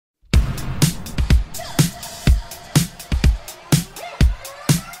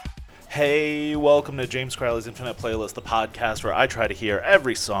Hey, welcome to James Crowley's Infinite Playlist, the podcast where I try to hear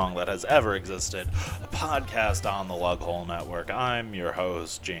every song that has ever existed, a podcast on the Lughole Network. I'm your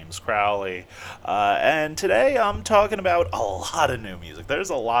host, James Crowley, and today I'm talking about a lot of new music.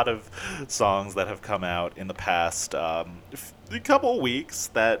 There's a lot of songs that have come out in the past a couple weeks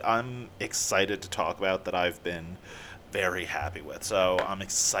that I'm excited to talk about that I've been very happy with. So I'm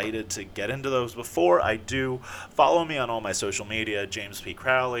excited to get into those. Before I do, follow me on all my social media, James P.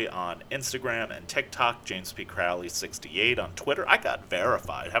 Crowley on Instagram and TikTok, James P. Crowley 68 on Twitter. I got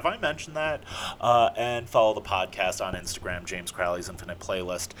verified. Have I mentioned that? And follow the podcast on Instagram, James Crowley's Infinite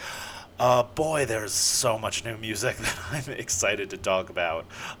Playlist. Boy, there's so much new music that I'm excited to talk about.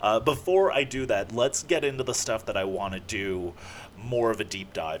 Before I do that, let's get into the stuff that I want to do more of a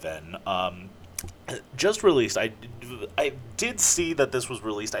deep dive in. Just released. I did see that this was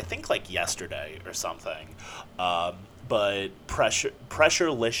released. I think like yesterday or something. But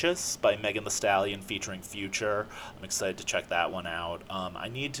Pressurelicious by Megan Thee Stallion featuring Future. I'm excited to check that one out. I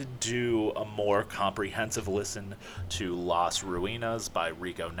need to do a more comprehensive listen to Las Ruinas by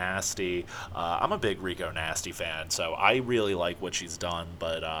Rico Nasty. I'm a big Rico Nasty fan, so I really like what she's done,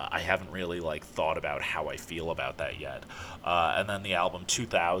 but I haven't really like thought about how I feel about that yet. And then the album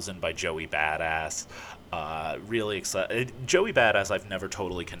 2000 by Joey Badass. Really excited. Joey Badass I've never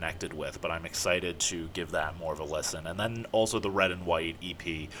totally connected with, but I'm excited to give that more of a listen. And then also the Red and White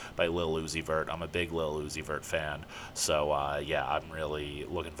EP by Lil Uzi Vert. I'm a big Lil Uzi Vert fan, so yeah, I'm really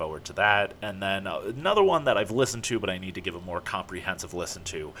looking forward to that. And then another one that I've listened to, but I need to give a more comprehensive listen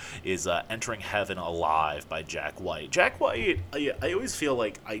to, is Entering Heaven Alive by Jack White. Jack White, I always feel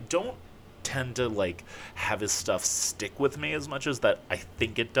like I don't tend to like have his stuff stick with me as much as that I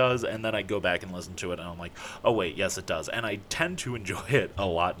think it does, and then I go back and listen to it and I'm like, oh wait, yes it does, and I tend to enjoy it a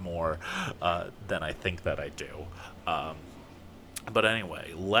lot more than I think that I do. But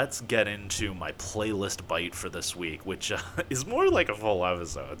anyway, let's get into my playlist bite for this week, which is more like a full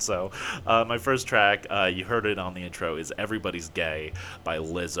episode. So, my first track, you heard it on the intro, is Everybody's Gay by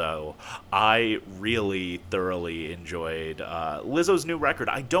Lizzo. I really thoroughly enjoyed Lizzo's new record.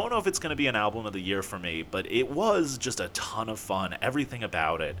 I don't know if it's going to be an album of the year for me, but it was just a ton of fun. Everything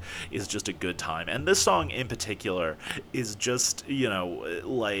about it is just a good time. And this song in particular is just,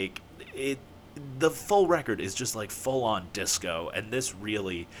 like, the full record is just like full on disco, and this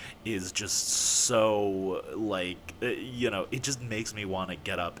really is just so like it just makes me want to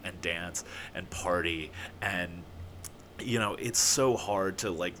get up and dance and party, and it's so hard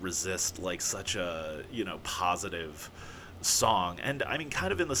to like resist like such a positive song. And I mean,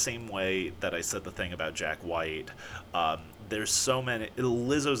 kind of in the same way that I said the thing about Jack White, there's so many.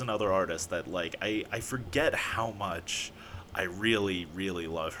 Lizzo's another artist that like I forget how much I really, really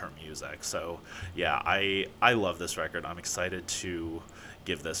love her music. So, yeah, I love this record. I'm excited to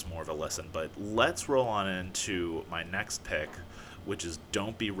give this more of a listen. But let's roll on into my next pick, which is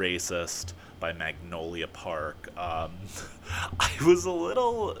Don't Be Racist by Magnolia Park. I was a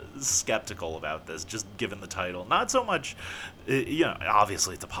little skeptical about this, just given the title. Not so much,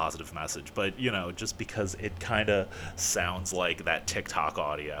 obviously it's a positive message, but, just because it kind of sounds like that TikTok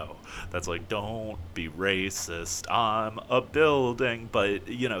audio that's like, don't be racist, I'm a building. But,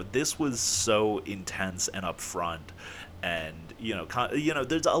 this was so intense and upfront. And,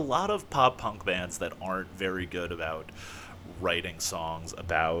 there's a lot of pop punk bands that aren't very good about writing songs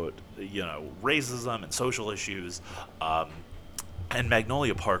about racism and social issues, and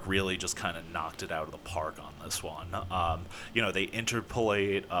Magnolia Park really just kind of knocked it out of the park on this one. They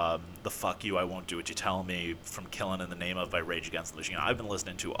interpolate the "Fuck You, I Won't Do What You Tell Me" from "Killing in the Name of" by Rage Against the Machine. I've been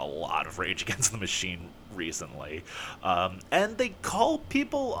listening to a lot of Rage Against the Machine recently, and they call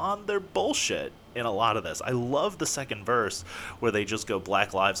people on their bullshit in a lot of this. I love the second verse where they just go,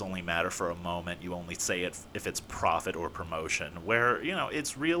 "Black lives only matter for a moment. You only say it if it's profit or promotion." Where,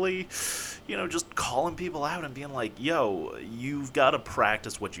 it's really, just calling people out and being like, yo, you've got to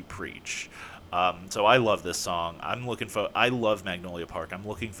practice what you preach. So I love this song. I love Magnolia Park. I'm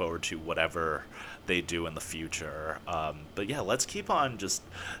looking forward to whatever they do in the future. But yeah, let's keep on just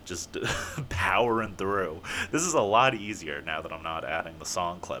powering through. This is a lot easier now that I'm not adding the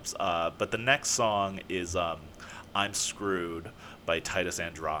song clips. But the next song is I'm Screwed by Titus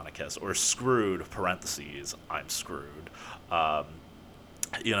Andronicus, or Screwed, parentheses, I'm Screwed.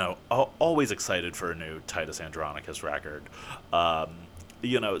 Always excited for a new Titus Andronicus record.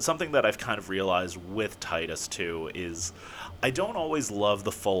 Something that I've kind of realized with Titus too is I don't always love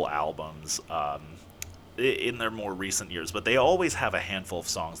the full albums in their more recent years, but they always have a handful of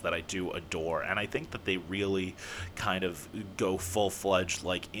songs that I do adore, and I think that they really kind of go full-fledged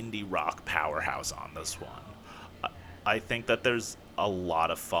like indie rock powerhouse on this one. I think that there's a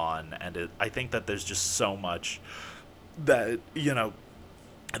lot of fun, and I think that there's just so much that,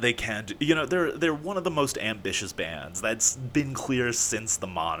 they can do. They're one of the most ambitious bands. That's been clear since The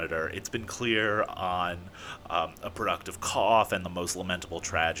Monitor. It's been clear on A Productive Cough and The Most Lamentable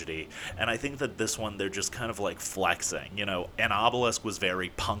Tragedy. And I think that this one, they're just kind of like flexing. An Obelisk was very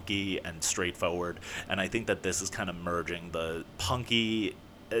punky and straightforward, and I think that this is kind of merging the punky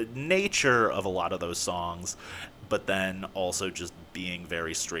nature of a lot of those songs, but then also just being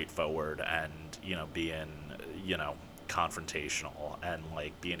very straightforward and, being, you know, confrontational and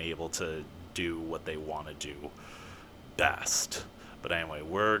like being able to do what they want to do best. But anyway,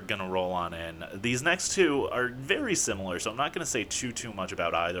 we're gonna roll on in. These next two are very similar, so I'm not gonna say too much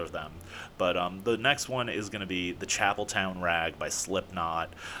about either of them. But the next one is gonna be the Chapeltown Rag by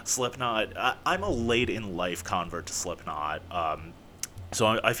Slipknot. I'm a late in life convert to Slipknot.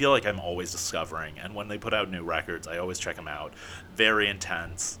 So I feel like I'm always discovering, and when they put out new records, I always check them out. Very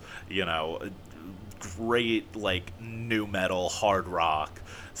intense, great like new metal hard rock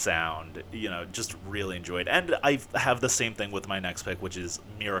sound, just really enjoyed. And I have the same thing with my next pick, which is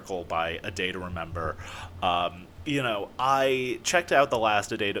Miracle by A Day to Remember. I checked out the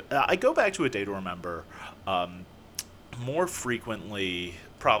last I go back to A Day to Remember more frequently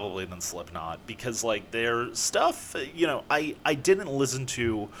probably than Slipknot, because like their stuff, I didn't listen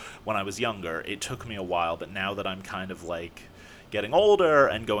to when I was younger. It took me a while, but now that I'm kind of like getting older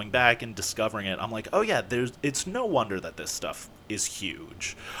and going back and discovering it, I'm like, oh yeah, it's no wonder that this stuff is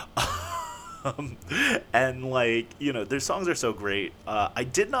huge. And like, their songs are so great. I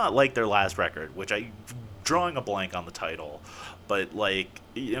did not like their last record, which I'm drawing a blank on the title, but like,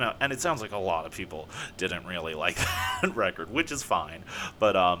 and it sounds like a lot of people didn't really like that record, which is fine.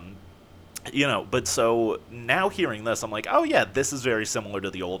 But but so now hearing this, I'm like, oh yeah, this is very similar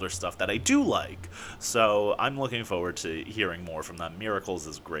to the older stuff that I do like. So I'm looking forward to hearing more from them. Miracles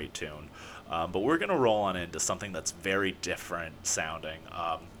is a great tune. But we're going to roll on into something that's very different sounding.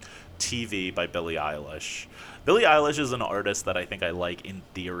 TV by Billie Eilish. Billie Eilish is an artist that I think I like in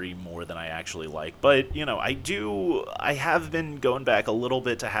theory more than I actually like. But, I have been going back a little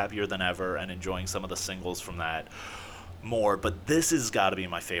bit to Happier Than Ever and enjoying some of the singles from that more, but this has got to be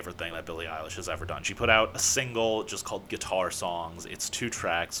my favorite thing that Billie Eilish has ever done. She put out a single just called Guitar Songs. It's 2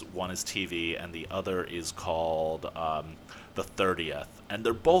 tracks. One is TV, and the other is called The 30th. And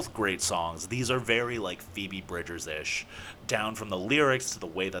they're both great songs. These are very, like, Phoebe Bridgers-ish. Down from the lyrics to the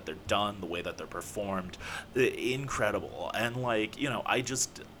way that they're done, the way that they're performed. Incredible. And, like,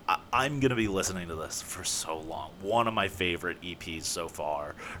 I'm going to be listening to this for so long. One of my favorite EPs so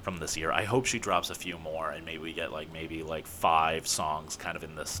far from this year. I hope she drops a few more and maybe we get maybe 5 songs kind of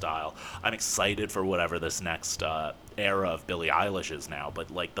in this style. I'm excited for whatever this next era of Billie Eilish is now, but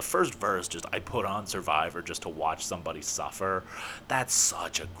like the first verse, just I put on Survivor just to watch somebody suffer. That's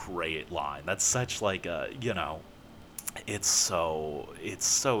such a great line. That's such like a, it's so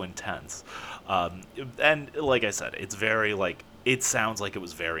intense. And like I said, it's very like, it sounds like it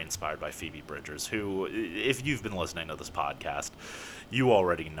was very inspired by Phoebe Bridgers, who, if you've been listening to this podcast, you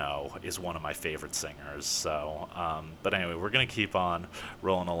already know is one of my favorite singers. So, but anyway, we're going to keep on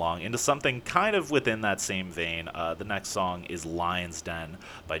rolling along into something kind of within that same vein. The next song is Lion's Den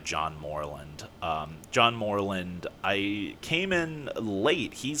by John Moreland. John Moreland, I came in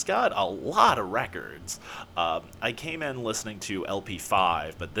late. He's got a lot of records. I came in listening to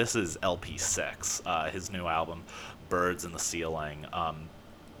LP5, but this is LP6, his new album, Birds in the Ceiling.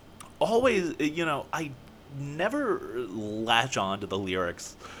 Always, I never latch on to the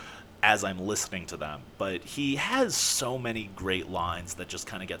lyrics as I'm listening to them, but he has so many great lines that just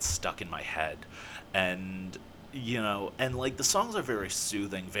kind of get stuck in my head. And and like the songs are very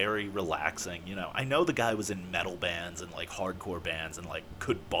soothing, very relaxing. I know the guy was in metal bands and like hardcore bands and like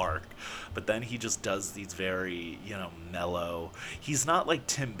could bark, but then he just does these very, mellow. He's not like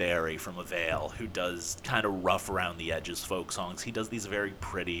Tim Barry from Avail, who does kind of rough around the edges folk songs. He does these very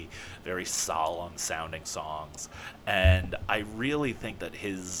pretty, very solemn sounding songs, and I really think that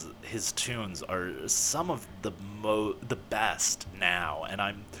his tunes are some of the best now. And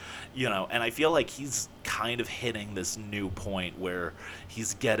and I feel like he's kind of hitting this new point where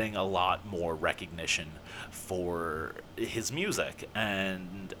he's getting a lot more recognition for his music.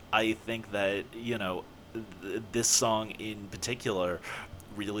 And I think that, this song in particular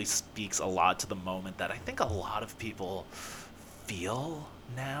really speaks a lot to the moment that I think a lot of people feel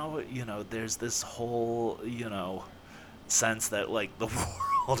now. There's this whole, sense that, like, the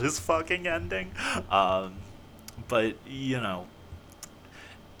world is fucking ending. But,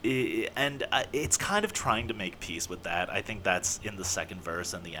 And it's kind of trying to make peace with that. I think that's in the second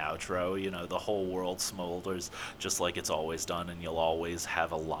verse and the outro. The whole world smolders just like it's always done, and you'll always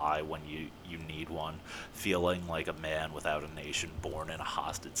have a lie when you need one. Feeling like a man without a nation, born in a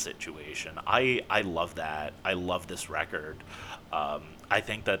hostage situation. I love that. I love this record. I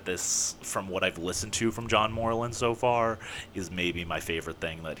think that this, from what I've listened to from John Moreland so far, is maybe my favorite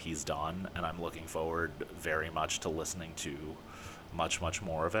thing that he's done, and I'm looking forward very much to listening to much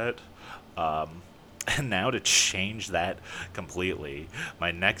more of it. Um, and now to change that completely,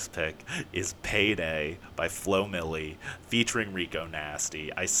 my next pick is Payday by Flo Milli featuring Rico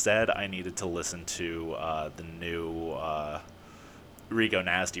Nasty. I said I needed to listen to the new Rico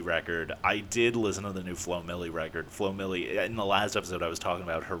Nasty record. I did listen to the new Flo Milli record. Flo Milli, in the last episode, I was talking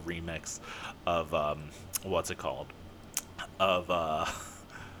about her remix of, what's it called? Of,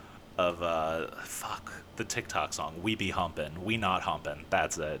 fuck, the TikTok song, We Be Humpin', We Not Humpin',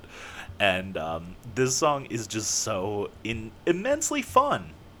 that's it. And this song is just so immensely fun.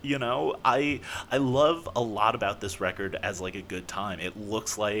 I love a lot about this record as like a good time. It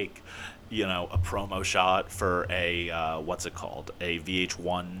looks like, a promo shot for a what's it called, a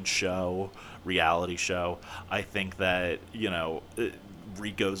VH1 show, reality show. I think that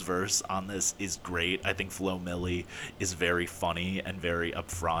Rico's verse on this is great. I think Flo Milli is very funny and very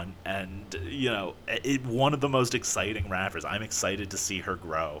upfront, and one of the most exciting rappers. I'm excited to see her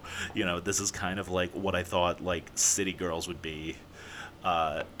grow. This is kind of like what I thought like City Girls would be.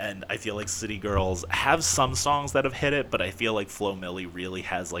 And I feel like City Girls have some songs that have hit it, but I feel like Flo Milli really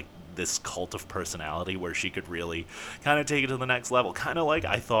has like this cult of personality where she could really kind of take it to the next level, kind of like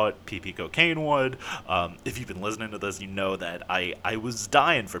I thought PP Cocaine would. If you've been listening to this, you know that I was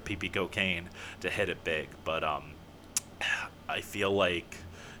dying for PP Cocaine to hit it big, but I feel like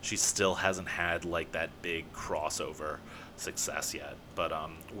she still hasn't had like that big crossover success yet. But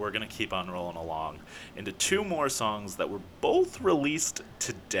we're gonna keep on rolling along into two more songs that were both released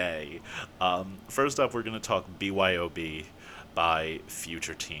today. First up, we're gonna talk BYOB by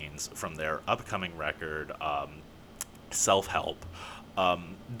Future Teens from their upcoming record, Self Help.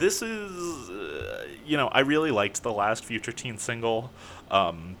 This is, I really liked the last Future Teens single,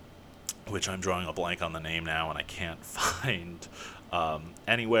 which I'm drawing a blank on the name now and I can't find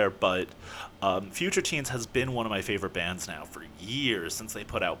anywhere, but Future Teens has been one of my favorite bands now for years, since they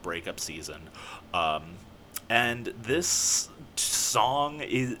put out Breakup Season. And this song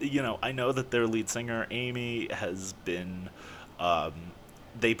is, I know that their lead singer, Amy, has been,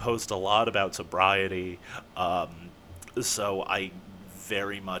 they post a lot about sobriety, so I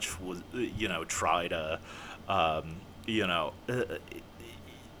very much was, try to,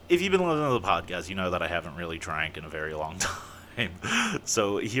 if you've been listening to the podcast, you know that I haven't really drank in a very long time.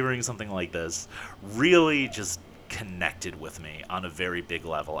 So hearing something like this really just connected with me on a very big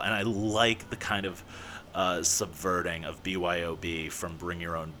level. And I like the kind of subverting of BYOB from Bring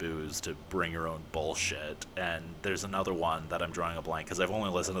Your Own Booze to Bring Your Own Bullshit. And there's another one that I'm drawing a blank because I've only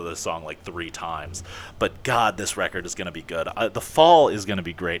listened to this song like 3 times. But God, this record is going to be good. The fall is going to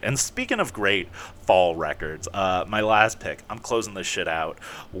be great. And speaking of great fall records, my last pick, I'm closing this shit out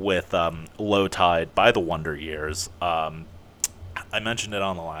with Low Tide by the Wonder Years. I mentioned it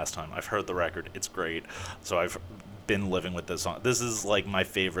on the last time. I've heard the record. It's great. So I've been living with this song. This is like my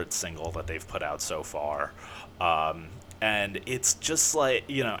favorite single that they've put out so far. And it's just like,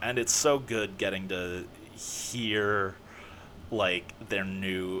 and it's so good getting to hear like their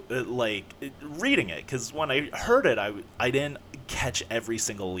new, like reading it. Because when I heard it, I didn't catch every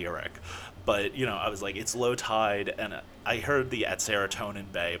single lyric. But, I was like, it's Low Tide. And I heard the At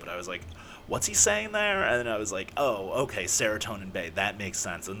Serotonin Bay, but I was like, what's he saying there? And I was like, oh, okay, Serotonin Bay, that makes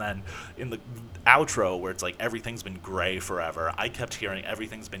sense. And then in the outro where it's like everything's been gray forever, I kept hearing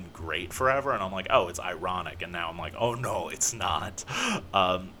everything's been great forever, and I'm like, oh, it's ironic. And now I'm like, oh no, it's not.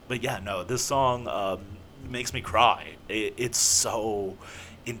 But yeah, no, this song makes me cry. It's so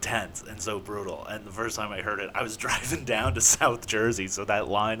intense and so brutal. And the first time I heard it, I was driving down to South Jersey, so that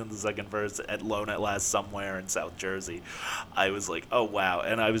line in the second verse, at Lone at Last somewhere in South Jersey, I was like, oh wow.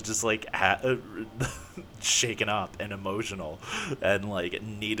 And I was just like shaken up and emotional and like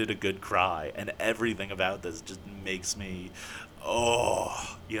needed a good cry, and everything about this just makes me,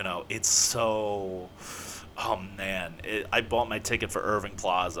 it's so, oh man, I bought my ticket for Irving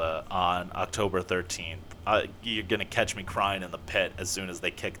Plaza on October 13th. You're going to catch me crying in the pit as soon as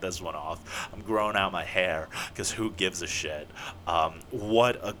they kick this one off. I'm growing out my hair because who gives a shit?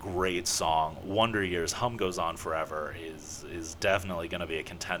 What a great song. Wonder Years, Hum Goes On Forever is definitely going to be a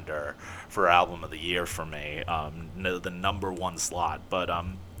contender for Album of the Year for me. The number 1 slot. But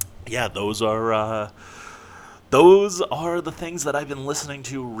yeah, those are those are the things that I've been listening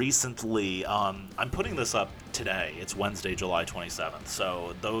to recently. I'm putting this up today. It's Wednesday, July 27th.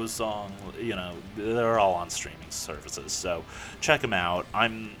 So those songs, they're all on streaming services. So check them out. I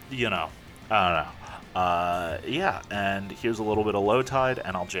don't know. Yeah, and here's a little bit of Low Tide,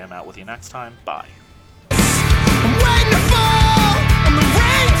 and I'll jam out with you next time. Bye.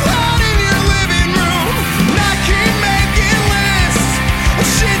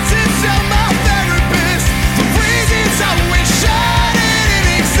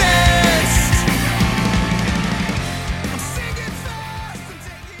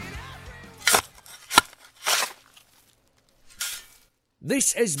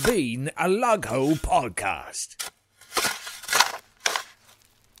 This has been a Lughole podcast.